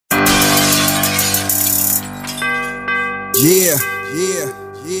Yeah.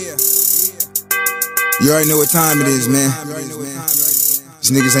 You already know what time it is, man.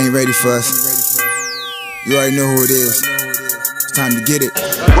 These niggas ain't ready for us. You already know who it is. It's time to get it.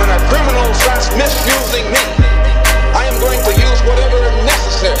 When a criminal starts misusing me, I am going to use whatever is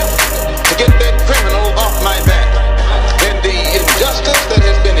necessary to get that criminal off my back. And the injustice that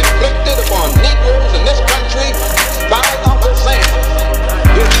has been inflicted upon Negroes in this country by Uncle Sam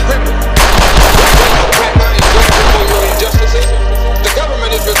is criminal. For your injustices, the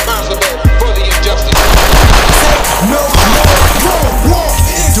government is responsible for the injustice. No war.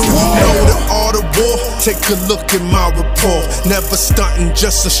 Do you know the art of war? Take a look at my report. Never stunting,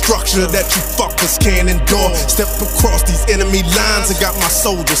 just a structure that you fuckers can't endure. Step across these enemy lines and got my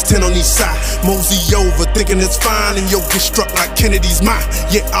soldiers 10 on each side. Mosey over, thinking it's fine, and you'll get struck like Kennedy's mine.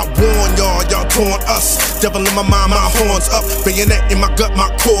 Yeah, I warn y'all torn us. Devil in my mind, my horns up. Bayonet in my gut,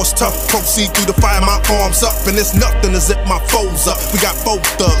 my core's tough. Proceed through the fire, my arms up, and it's nothing to zip my foes up. We got both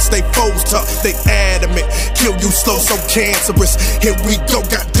thugs, they foes tough, they adamant. Kill you slow, so cancerous. Here we go,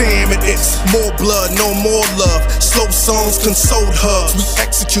 goddamn it, it's more blood, no more love. Slow songs, consoled hugs. We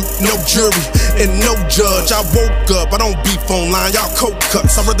execute, no jury and no judge. I woke up, I don't beef online, y'all cold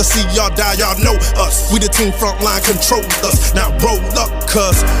cuts. I'd rather see y'all die, y'all know us. We the team frontline, control us. Now roll up,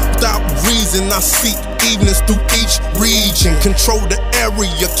 cuz without reason I seek evenings through each region. Control the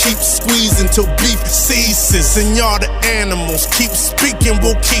area, keep squeezing till beef ceases. And y'all the animals, keep speaking,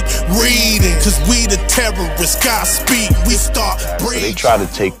 we'll keep reading. Cause we the terrorists, Godspeed, we start breathing. They try to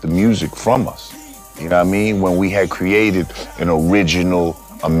take the music from us. You know what I mean? When we had created an original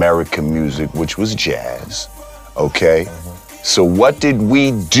American music, which was jazz, okay? So what did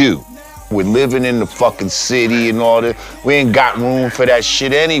we do? We're living in the fucking city and all that. We ain't got room for that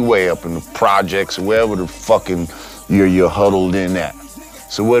shit anyway up in the projects or wherever the fucking you're huddled in at.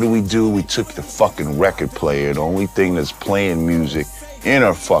 So what do? We took the fucking record player, the only thing that's playing music in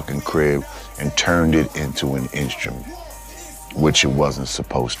our fucking crib, and turned it into an instrument, which it wasn't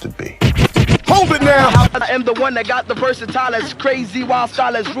supposed to be. Hold it now! I am the one that got the versatile as crazy, wild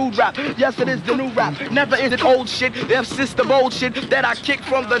style as rude rap. Yes, it is the new rap. Never is it old shit. If system old shit that I kick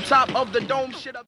from the top of the dome shit up.